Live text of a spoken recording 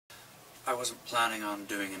I wasn't planning on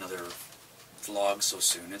doing another vlog so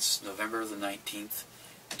soon. It's November the 19th,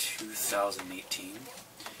 2018.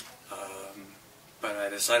 But I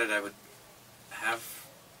decided I would have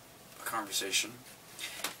a conversation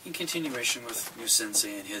in continuation with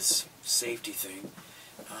Nusensei and his safety thing,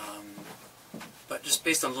 but just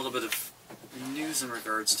based on a little bit of news in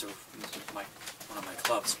regards to one of my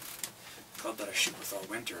clubs, the club that I shoot with all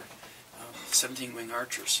winter, 17 Wing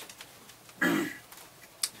Archers.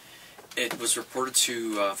 It was reported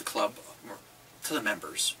to the club, or to the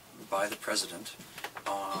members, by the president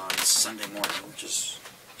on Sunday morning, which is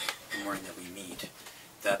the morning that we meet,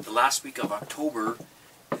 that the last week of October,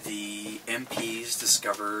 the MPs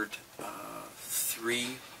discovered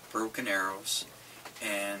 3 broken arrows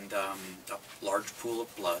and a large pool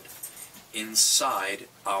of blood inside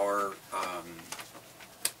our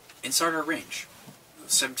range.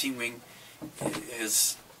 17 Wing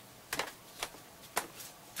is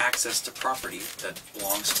access to property that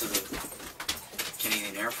belongs to the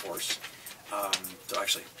Canadian Air Force.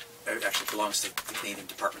 Actually belongs to the Canadian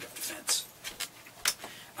Department of Defense.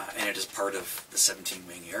 And it is part of the 17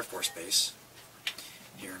 Wing Air Force Base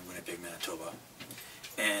here in Winnipeg, Manitoba.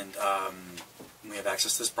 And we have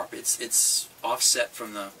access to this property. It's offset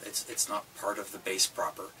from the, it's not part of the base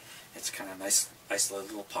proper. It's kind of a nice isolated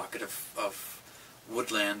little pocket of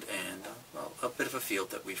woodland and well, a bit of a field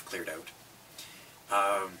that we've cleared out.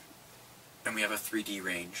 And we have a 3D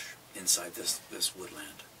range inside this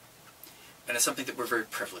woodland. And it's something that we're very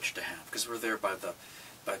privileged to have, because we're there by the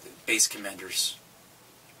base commander's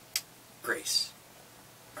grace,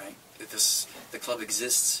 right? The club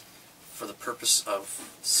exists for the purpose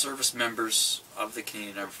of service members of the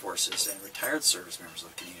Canadian Armed Forces and retired service members of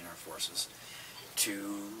the Canadian Armed Forces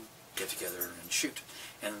to get together and shoot.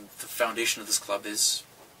 And the foundation of this club is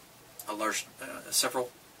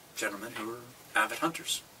several gentlemen who are avid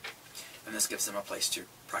hunters. And this gives them a place to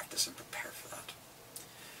practice and prepare for that.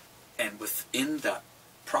 And within that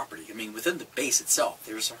property, I mean within the base itself,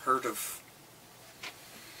 there's a herd of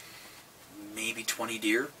maybe 20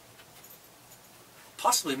 deer.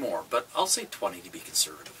 Possibly more, but I'll say 20 to be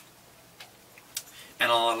conservative.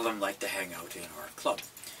 And a lot of them like to hang out in our club.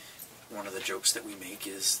 One of the jokes that we make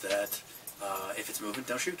is that if it's moving,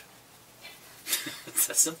 don't shoot. It's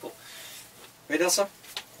that simple. Right, Elsa?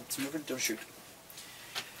 If it's moving, don't shoot.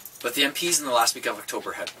 But the MPs in the last week of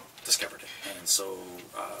October had discovered it, and so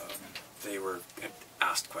they had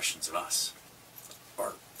asked questions of us,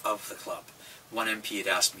 or of the club. One MP had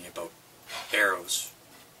asked me about arrows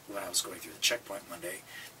when I was going through the checkpoint one day,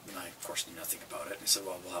 and I, of course, knew nothing about it. And he said,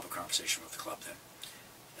 well, we'll have a conversation with the club then.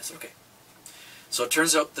 I said, okay. So it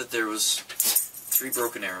turns out that there was 3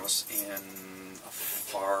 broken arrows in a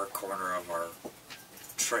far corner of our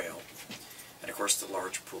trail, and of course the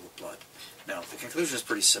large pool of blood. Now, the conclusion is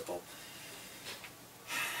pretty simple.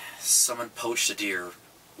 Someone poached a deer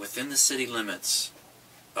within the city limits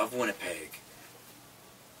of Winnipeg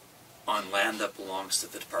on land that belongs to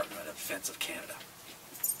the Department of Defense of Canada.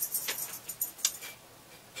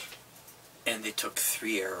 And they took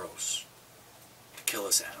 3 arrows to kill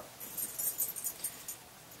this animal.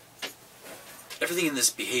 Everything in this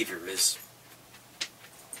behavior is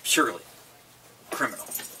purely criminal.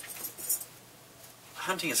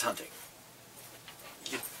 Hunting is hunting.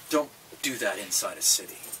 You don't do that inside a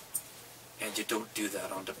city. And you don't do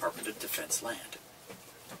that on Department of Defense land.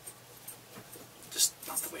 Just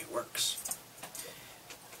not the way it works.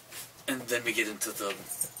 And then we get into the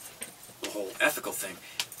whole ethical thing.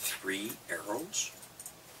 3 arrows?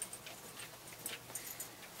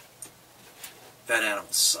 That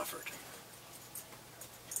animal suffered.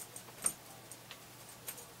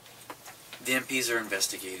 The MPs are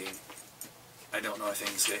investigating. I don't know if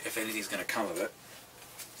anything's going to come of it.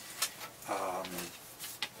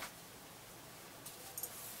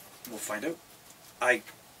 We'll find out. I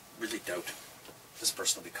really doubt this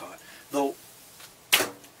person will be caught. Though,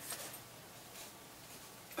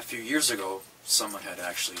 a few years ago, someone had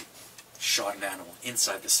actually shot an animal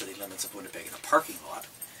inside the city limits of Winnipeg in a parking lot,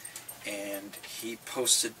 and he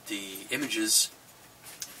posted the images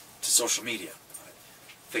to social media,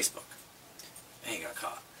 Facebook, and he got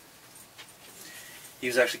caught. He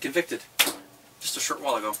was actually convicted just a short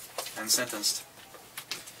while ago and sentenced.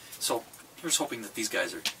 So here's hoping that these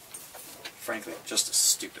guys are, frankly, just as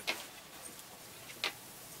stupid.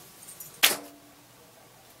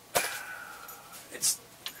 It's,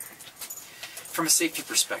 from a safety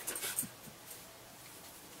perspective,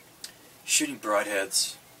 shooting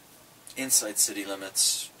broadheads inside city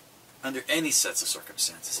limits under any sets of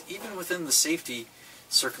circumstances, even within the safety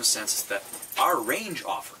circumstances that our range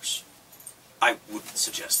offers, I wouldn't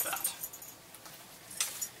suggest that.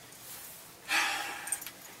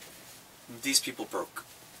 these people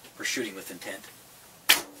were shooting with intent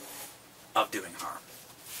of doing harm.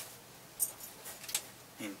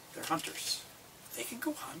 I mean, they're hunters. They can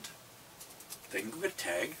go hunt. They can go get a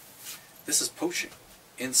tag. This is poaching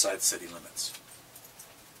inside city limits.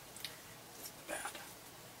 Bad.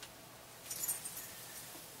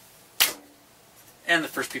 And the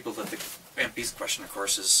first people that the MP's question, of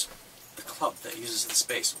course, is the club that uses the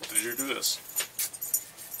space. Well, did you do this?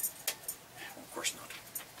 Well, of course not.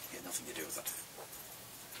 He had nothing to do with it.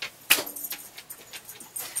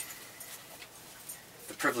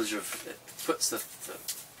 The privilege of it puts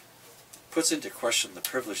into question the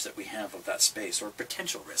privilege that we have of that space, or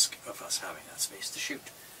potential risk of us having that space to shoot,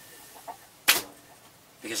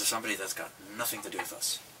 because of somebody that's got nothing to do with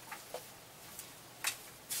us.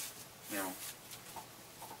 You know,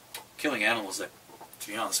 killing animals that, to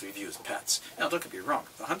be honest, we view as pets. Now, don't get me wrong,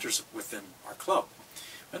 the hunters within our club,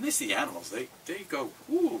 when they see animals, they go,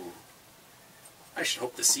 "Ooh, I should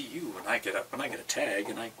hope to see you when I get a tag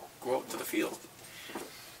and I go out to the field."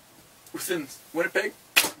 Within Winnipeg,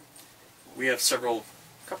 we have a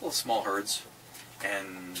couple of small herds,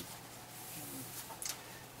 and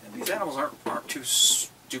these animals aren't too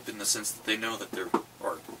stupid in the sense that they know that they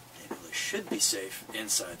should be safe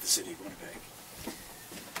inside the city of Winnipeg.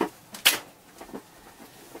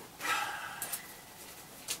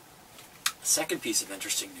 Second piece of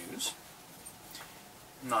interesting news,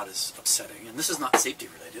 not as upsetting, and this is not safety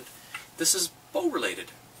related, this is bow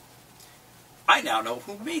related. I now know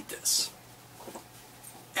who made this.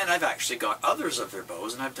 And I've actually got others of their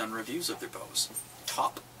bows, and I've done reviews of their bows.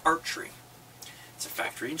 Top Archery. It's a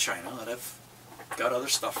factory in China that I've got other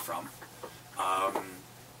stuff from.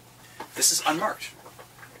 This is unmarked.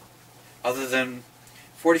 Other than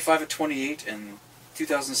 45 at 28 in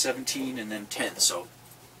 2017 and then 10, so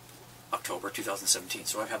October 2017.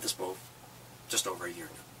 So I've had this bow just over a year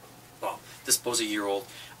now. Well, this bow's a year old.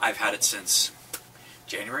 I've had it since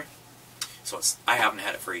January. So I haven't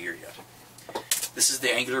had it for a year yet. This is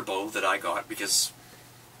the angular bow that I got because,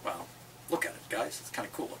 well, look at it, guys. It's kind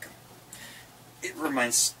of cool looking.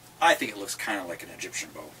 I think it looks kind of like an Egyptian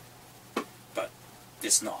bow, but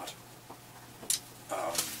it's not.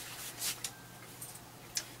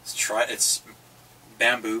 It's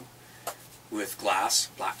bamboo with glass,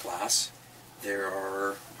 black glass. There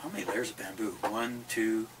are, how many layers of bamboo? 1,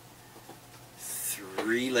 2,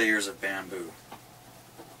 3 layers of bamboo.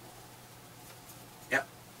 Yep,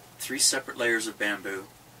 3 separate layers of bamboo.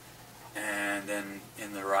 And then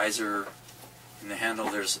in the riser, in the handle,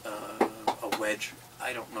 there's a wedge.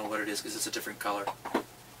 I don't know what it is because it's a different color.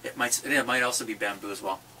 It might also be bamboo as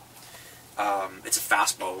well. It's a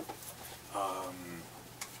fast bow.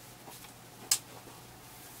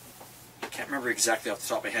 I can't remember exactly off the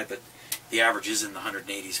top of my head, but the average is in the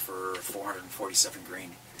 180s for 447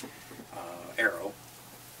 grain arrow.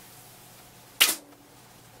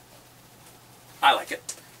 I like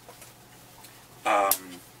it.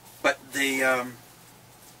 But they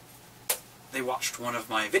watched one of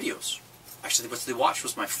my videos. Actually, what they watched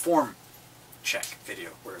was my form check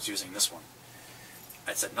video, where I was using this one.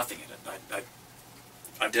 I said nothing in it. I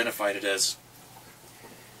identified it as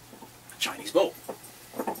a Chinese bow.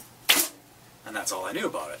 And that's all I knew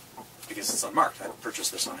about it, because it's unmarked. I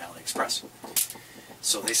purchased this on AliExpress.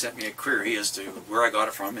 So they sent me a query as to where I got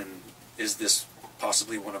it from, and is this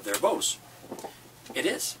possibly one of their bows? It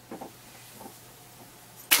is.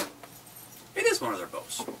 It is one of their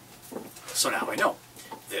bows. So now I know.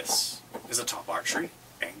 This is a Top Archery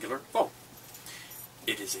angular bow.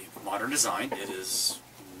 It is a modern design. It is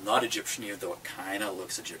not Egyptian, even though it kind of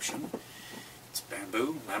looks Egyptian. It's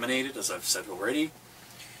bamboo, laminated, as I've said already.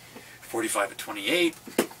 45 at 28.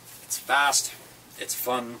 It's fast. It's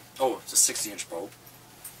fun. Oh, it's a 60-inch bow.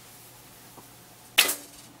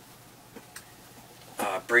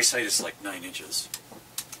 Brace height is like 9 inches.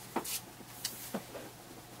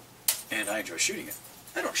 And I enjoy shooting it.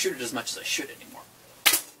 I don't shoot it as much as I should anymore.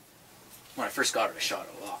 When I first got it, I shot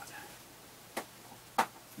it a lot.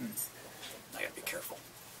 I gotta be careful.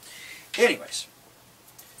 Anyways,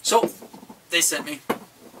 so they sent me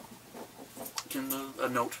a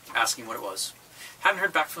note asking what it was. Haven't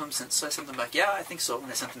heard back from them since, so I sent them back, yeah, I think so, and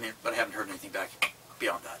I sent them in, but I haven't heard anything back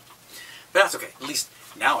beyond that. But that's okay. At least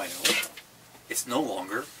now I know it's no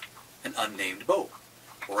longer an unnamed bow,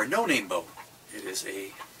 or a no-name bow. It is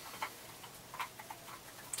a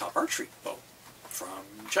Top Archery bow from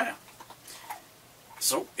China.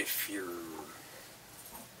 So if you're,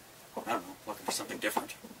 I don't know, looking for something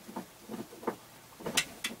different,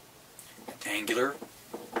 angular,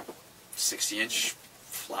 60-inch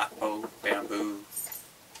flat bow, bamboo,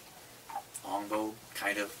 long bow,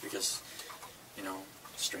 kind of, because, you know,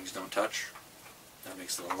 Strings don't touch. That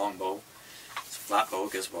makes it a long bow. It's a flat bow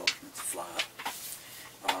because, well, it's flat.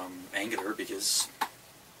 Angular because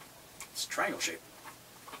it's a triangle shape.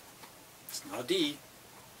 It's not a D.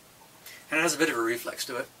 And it has a bit of a reflex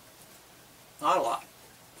to it. Not a lot,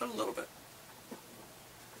 but a little bit.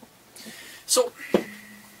 So,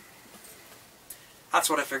 that's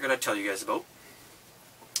what I figured I'd tell you guys about.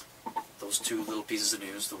 Those two little pieces of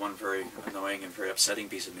news. The one very annoying and very upsetting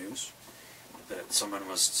piece of news, that someone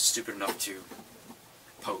was stupid enough to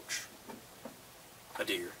poach a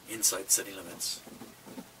deer inside city limits,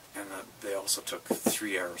 and that they also took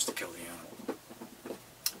 3 hours to kill the animal.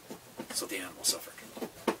 So the animal suffered.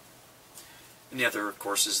 And the other, of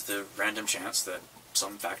course, is the random chance that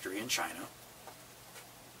some factory in China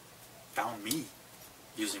found me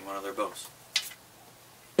using one of their bows.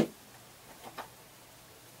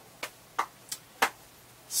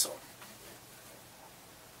 So,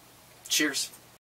 cheers.